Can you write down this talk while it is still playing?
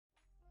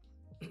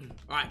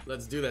All right,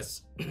 let's do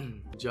this.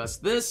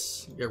 Just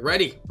this. Get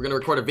ready. We're gonna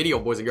record a video,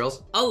 boys and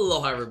girls.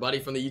 Aloha, everybody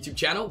from the YouTube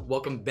channel.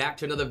 Welcome back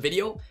to another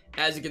video.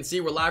 As you can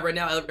see, we're live right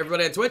now.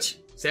 Everybody on Twitch,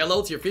 say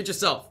hello to your future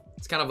self.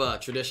 It's kind of a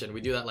tradition.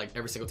 We do that like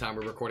every single time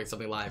we're recording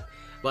something live.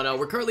 But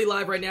we're currently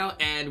live right now,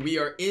 and we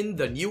are in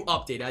the new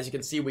update. As you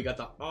can see, we got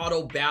the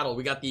auto battle.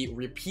 We got the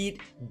repeat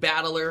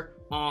battler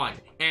on.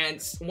 And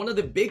one of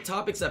the big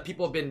topics that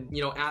people have been,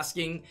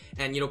 asking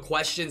and,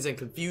 questions and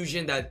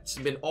confusion that's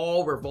been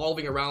all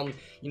revolving around,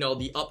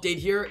 the update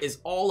here is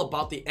all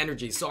about the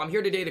energy. So I'm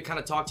here today to kind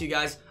of talk to you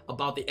guys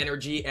about the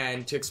energy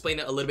and to explain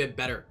it a little bit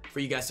better for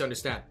you guys to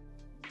understand.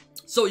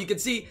 So you can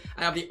see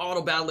I have the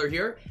auto battler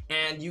here,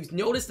 and you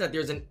notice that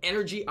there's an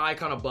energy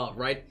icon above,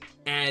 right?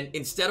 And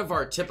instead of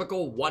our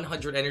typical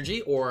 100 energy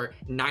or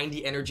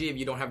 90 energy if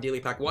you don't have daily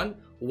pack 1,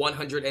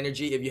 100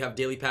 energy if you have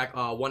daily pack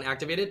 1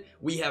 activated,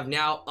 we have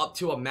now up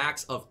to a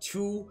max of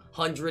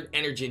 200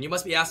 energy. And you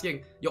must be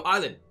asking, yo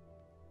Island,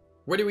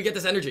 where did we get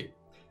this energy?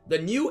 The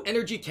new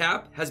energy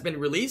cap has been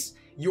released.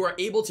 You are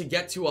able to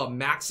get to a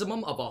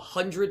maximum of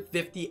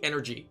 150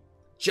 energy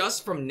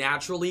just from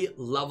naturally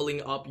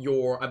leveling up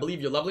your, I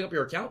believe you're leveling up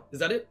your account. Is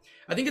that it?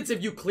 I think it's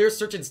if you clear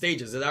certain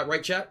stages. Is that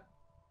right, chat?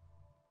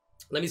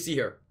 Let me see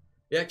here.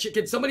 Yeah,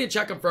 can somebody in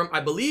chat confirm?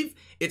 I believe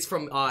it's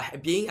from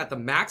being at the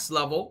max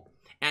level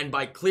and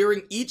by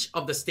clearing each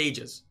of the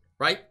stages,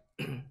 right?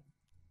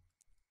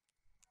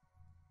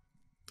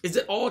 Is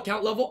it all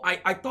account level?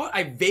 I thought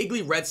I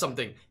vaguely read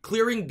something.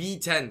 Clearing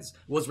B10s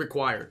was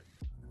required.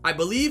 I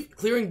believe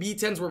clearing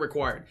B10s were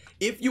required.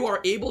 If you are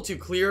able to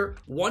clear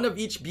one of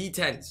each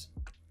B10s,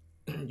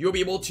 you'll be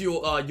able to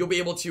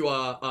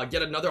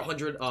get another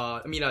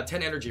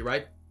 10 energy,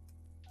 right?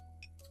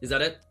 Is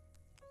that it?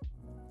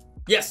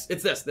 Yes,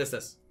 it's this.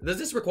 Does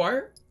this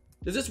require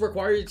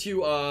you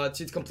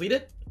to complete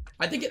it?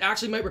 I think it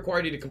actually might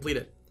require you to complete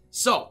it.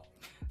 So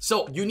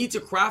you need to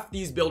craft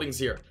these buildings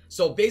here.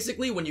 So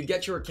basically, when you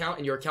get your account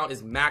and your account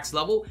is max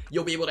level,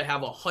 you'll be able to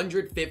have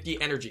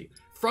 150 energy.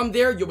 From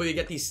there, you'll be able to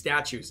get these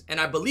statues, and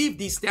I believe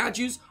these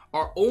statues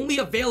are only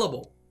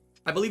available.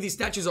 Once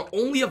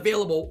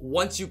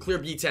you clear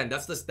B10.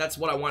 That's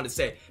what I wanted to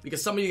say,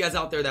 because some of you guys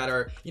out there that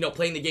are,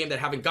 playing the game that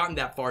haven't gotten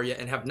that far yet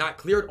and have not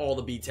cleared all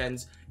the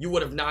B10s, you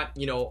would have not,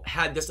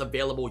 had this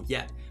available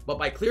yet. But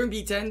by clearing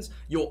B10s,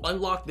 you'll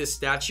unlock this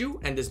statue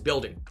and this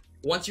building.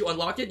 Once you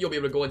unlock it, you'll be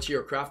able to go into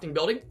your crafting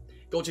building,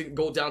 go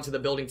down to the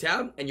building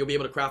tab, and you'll be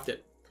able to craft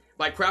it.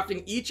 By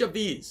crafting each of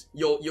these,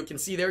 you can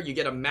see there, you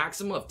get a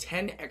maximum of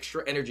 10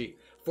 extra energy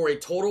for a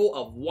total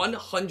of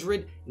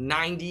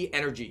 190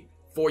 energy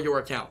for your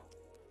account.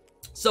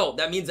 So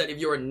that means that if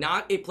you are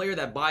not a player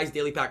that buys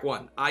daily pack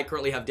 1, I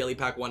currently have daily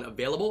pack 1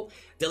 available.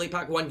 Daily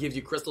pack 1 gives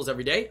you crystals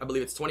every day. I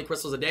believe it's 20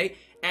 crystals a day,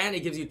 and it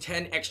gives you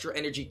 10 extra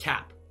energy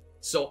cap.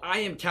 So I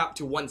am capped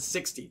to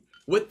 160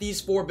 with these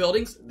 4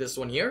 buildings, this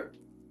one here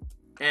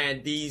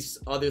and these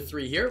other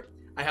 3 here.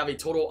 I have a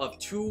total of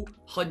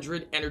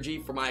 200 energy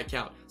for my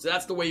account. So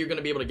that's the way you're going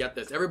to be able to get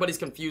this. Everybody's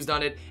confused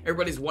on it.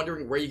 Everybody's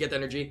wondering where you get the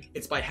energy.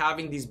 It's by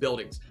having these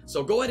buildings.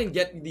 So go ahead and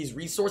get these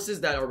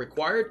resources that are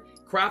required.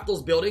 Craft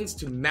those buildings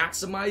to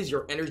maximize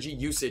your energy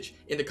usage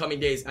in the coming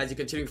days as you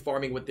continue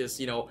farming with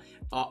this,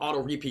 auto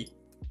repeat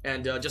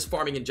and just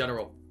farming in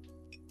general.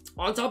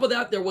 On top of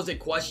that, there was a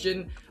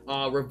question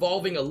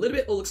revolving a little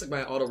bit. Oh, looks like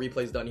my auto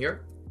replay is done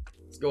here.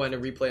 Let's go ahead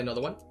and replay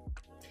another one.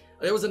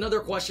 There was another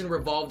question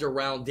revolved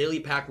around daily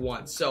pack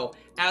 1. So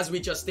as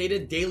we just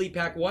stated, daily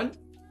pack 1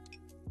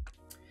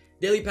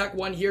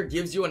 here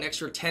gives you an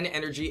extra 10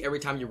 energy every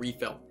time you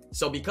refill.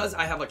 So because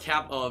I have a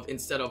cap of,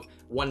 instead of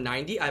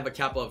 190, I have a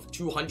cap of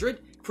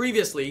 200.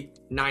 Previously,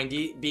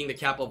 90 being the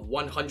cap of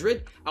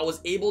 100, I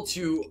was able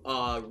to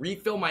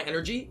refill my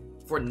energy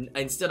for,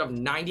 instead of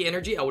 90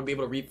 energy, I would be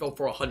able to refill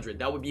for 100.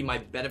 That would be my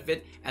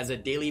benefit as a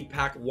daily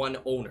pack 1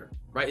 owner,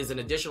 right? Is an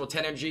additional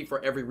 10 energy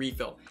for every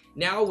refill.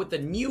 Now with the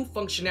new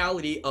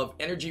functionality of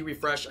energy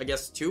refresh, I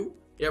guess 2,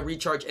 yeah,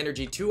 recharge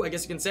energy 2, I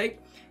guess you can say,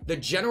 the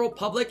general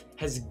public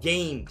has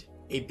gained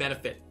a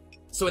benefit.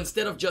 So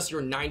instead of just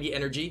your 90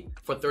 energy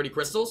for 30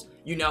 crystals,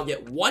 you now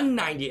get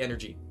 190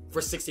 energy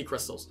for 60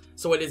 crystals.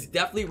 So it is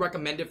definitely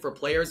recommended for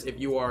players if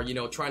you are,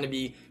 trying to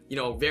be,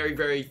 very,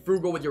 very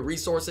frugal with your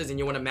resources and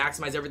you want to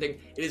maximize everything.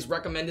 It is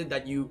recommended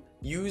that you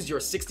use your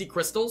 60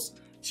 crystals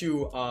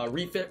to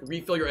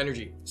refill your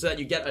energy so that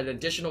you get an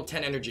additional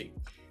 10 energy.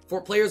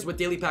 For players with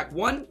daily pack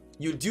 1,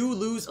 you do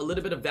lose a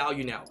little bit of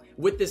value now.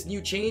 With this new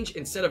change,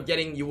 instead of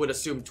getting, you would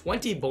assume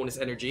 20 bonus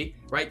energy,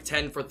 right?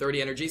 10 for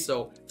 30 energy,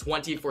 so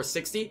 20 for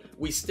 60.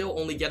 We still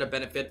only get a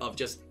benefit of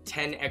just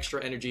 10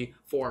 extra energy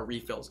for our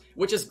refills,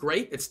 which is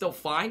great. It's still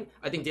fine.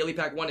 I think daily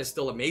pack 1 is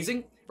still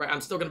amazing, right?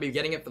 I'm still going to be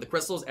getting it for the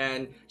crystals,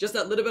 and just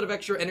that little bit of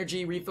extra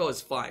energy refill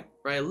is fine,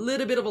 right? A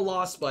little bit of a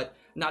loss, but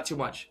not too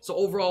much. So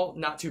overall,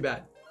 not too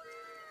bad.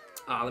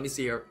 Let me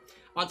see here.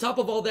 On top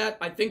of all that,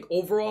 I think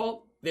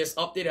overall, this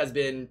update has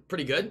been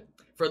pretty good.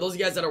 For those of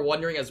you guys that are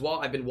wondering as well,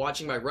 I've been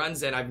watching my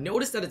runs and I've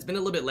noticed that it's been a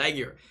little bit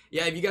laggier.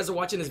 Yeah, if you guys are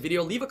watching this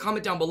video, leave a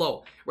comment down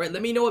below, right?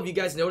 Let me know if you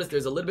guys noticed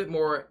there's a little bit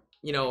more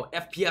you know,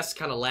 FPS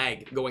kind of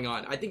lag going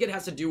on. I think it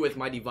has to do with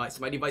my device.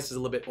 My device is a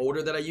little bit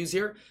older that I use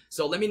here.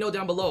 So let me know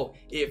down below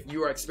if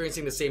you are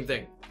experiencing the same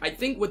thing. I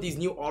think with these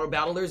new auto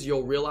battlers,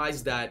 you'll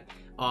realize that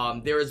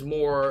there is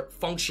more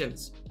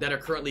functions that are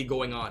currently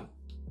going on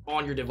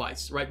your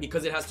device, right?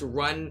 Because it has to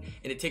run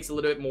and it takes a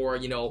little bit more,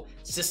 you know,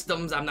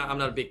 systems. I'm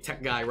not a big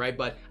tech guy, right?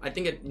 But I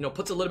think it, you know,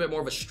 puts a little bit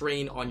more of a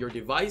strain on your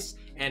device.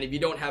 And if you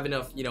don't have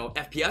enough, you know,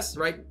 FPS,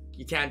 right?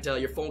 You can't,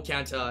 your phone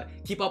can't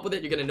keep up with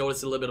it. You're gonna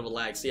notice a little bit of a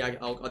lag. See,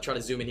 I'll try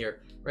to zoom in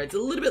here, right? It's a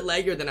little bit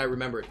laggier than I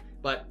remembered,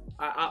 but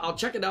I'll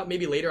check it out.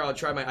 Maybe later I'll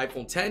try my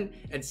iPhone 10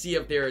 and see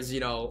if there's, you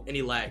know,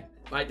 any lag.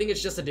 But I think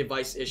it's just a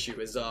device issue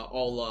is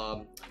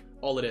all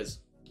it is.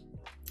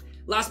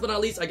 Last but not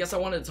least, I guess I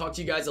wanted to talk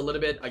to you guys a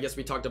little bit. I guess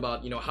we talked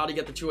about, you know, how to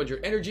get the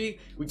 200 energy.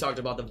 We talked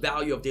about the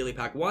value of daily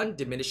pack 1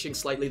 diminishing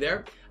slightly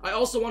there. I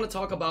also want to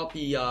talk about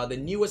the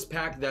newest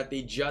pack that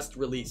they just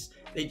released.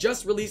 They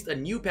just released a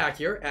new pack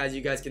here, as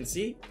you guys can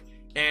see,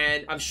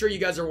 and I'm sure you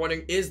guys are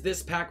wondering, is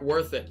this pack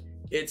worth it?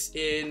 It's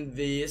in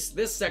this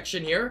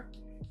section here.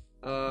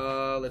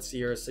 Let's see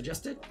here.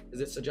 Suggested? Is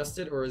it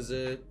suggested or is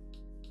it?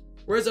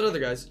 Where is that other,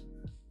 guys?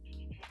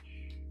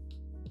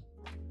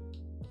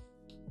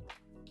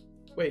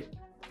 Wait,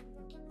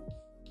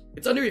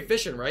 it's under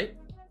efficient, right?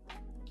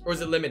 Or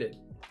is it limited?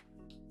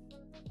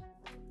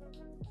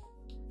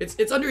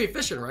 It's under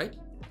efficient, right?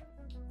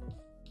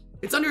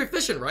 It's under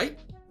efficient, right?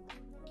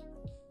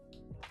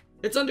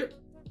 It's under.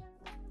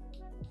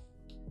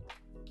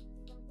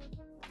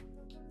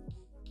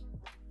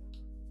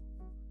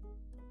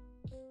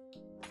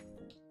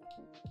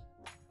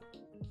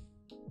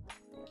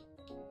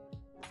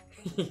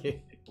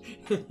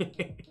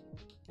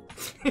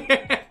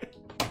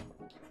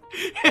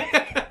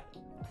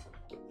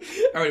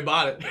 I already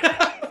bought it.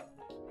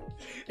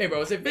 Hey,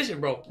 bro, it's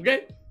efficient, bro.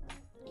 Okay?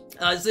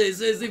 It's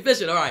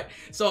efficient. All right.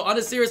 So, on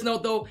a serious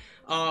note, though,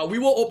 we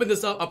will open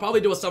this up. I'll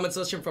probably do a summon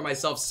session for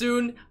myself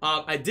soon.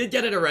 I did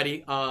get it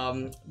already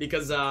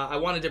because I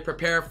wanted to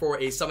prepare for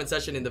a summon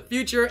session in the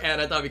future,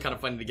 and I thought it'd be kind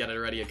of funny to get it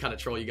already and kind of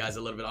troll you guys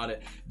a little bit on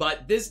it.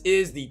 But this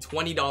is the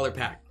 $20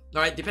 pack.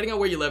 All right, depending on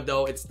where you live,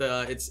 though,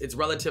 it's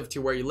relative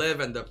to where you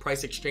live and the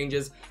price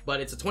exchanges, but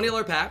it's a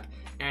 $20 pack,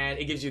 and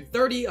it gives you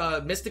 30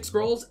 Mystic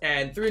Scrolls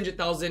and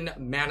 300,000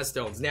 Mana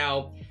Stones.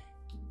 Now,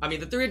 I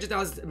mean, the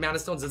 300,000 Mana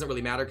Stones doesn't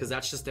really matter because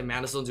that's just the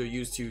Mana Stones you'll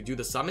use to do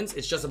the summons.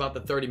 It's just about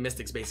the 30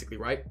 Mystics, basically,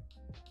 right?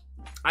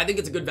 I think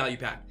it's a good value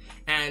pack.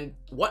 And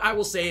what I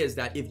will say is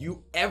that if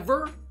you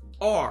ever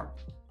are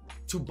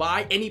to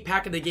buy any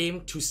pack in the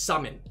game to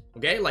summon,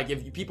 okay? Like,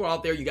 if you people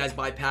out there, you guys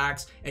buy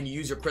packs and you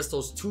use your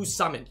crystals to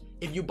summon.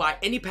 If you buy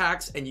any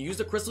packs and you use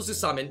the crystals to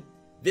summon,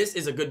 this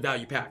is a good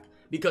value pack.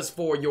 Because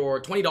for your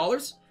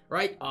 $20,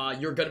 right,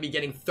 you're going to be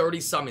getting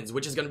 30 summons,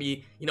 which is going to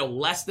be, you know,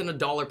 less than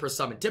 $1 per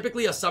summon.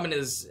 Typically, a summon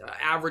is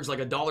average like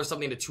 $1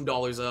 something to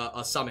 $2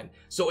 a summon.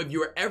 So if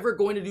you're ever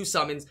going to do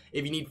summons,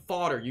 if you need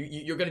fodder,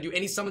 you're going to do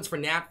any summons for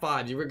Nat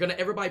 5s, you're going to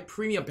ever buy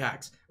premium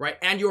packs, right,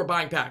 and you're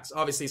buying packs.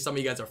 Obviously, some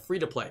of you guys are free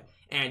to play,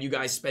 and you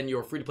guys spend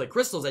your free-to-play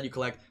crystals that you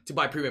collect to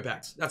buy premium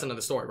packs. That's another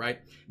story,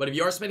 right? But if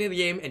you are spending the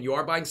game and you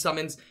are buying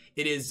summons,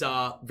 it is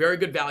very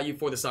good value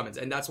for the summons.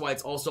 And that's why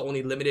it's also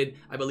only limited,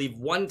 I believe,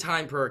 1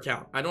 time per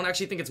account. I don't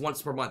actually think it's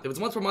once per month. If it's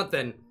once per month,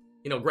 then,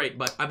 you know, great.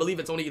 But I believe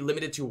it's only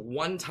limited to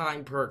 1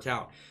 time per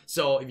account.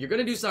 So if you're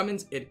going to do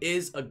summons, it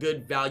is a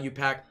good value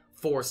pack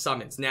for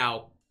summons.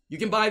 Now, you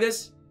can buy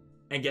this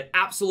and get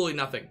absolutely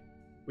nothing,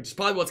 which is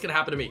probably what's going to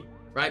happen to me.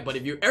 Right? But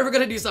if you're ever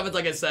going to do summons,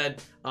 like I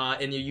said,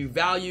 and you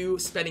value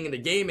spending in the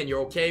game and you're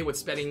okay with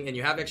spending and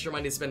you have extra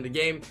money to spend in the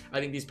game, I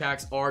think these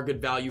packs are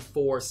good value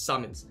for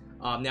summons.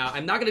 Now,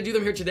 I'm not going to do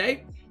them here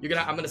today.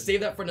 I'm going to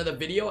save that for another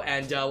video,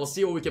 and we'll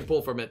see what we can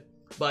pull from it.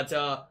 But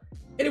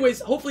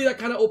anyways, hopefully that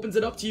kind of opens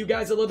it up to you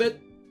guys a little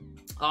bit.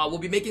 We'll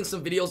be making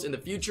some videos in the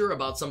future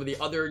about some of the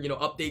other, you know,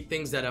 update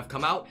things that have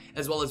come out,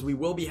 as well as we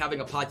will be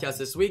having a podcast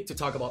this week to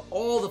talk about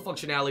all the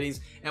functionalities,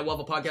 and we'll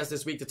have a podcast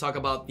this week to talk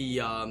about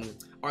the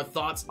our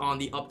thoughts on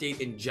the update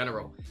in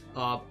general.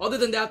 Other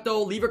than that,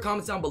 though, leave your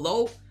comments down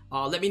below.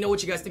 Let me know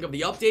what you guys think of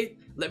the update.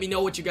 Let me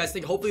know what you guys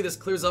think. Hopefully this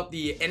clears up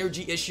the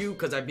energy issue,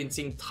 because I've been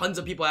seeing tons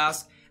of people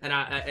ask, and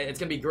it's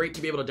going to be great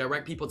to be able to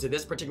direct people to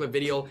this particular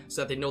video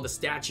so that they know the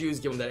statues,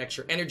 give them that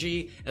extra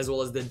energy, as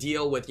well as the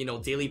deal with, you know,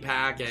 daily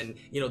pack and,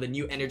 you know, the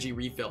new energy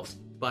refills.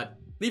 But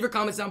leave your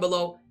comments down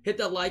below, hit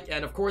that like,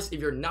 and of course, if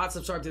you're not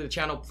subscribed to the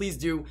channel, please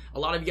do. A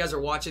lot of you guys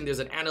are watching. There's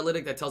an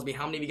analytic that tells me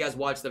how many of you guys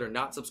watch that are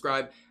not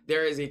subscribed.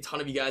 There is a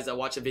ton of you guys that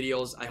watch the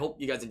videos. I hope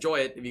you guys enjoy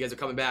it if you guys are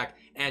coming back,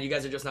 and you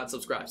guys are just not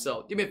subscribed.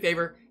 So do me a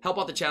favor, help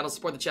out the channel,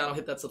 support the channel,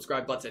 hit that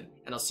subscribe button,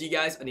 and I'll see you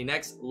guys on the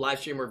next live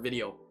stream or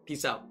video.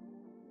 Peace out.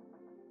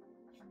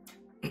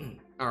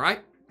 All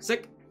right,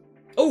 sick.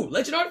 Oh,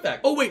 legend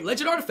artifact. Oh wait,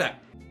 legend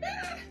artifact.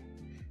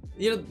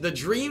 You know, the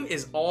dream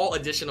is all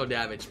additional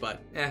damage,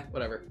 but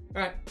whatever.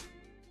 All right,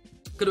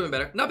 could have been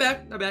better. Not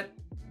bad, not bad,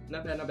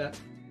 not bad, not bad.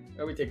 All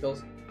right, we take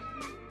those.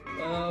 We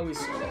sell all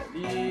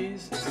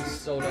these. This is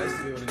so nice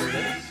to be able to do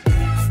this.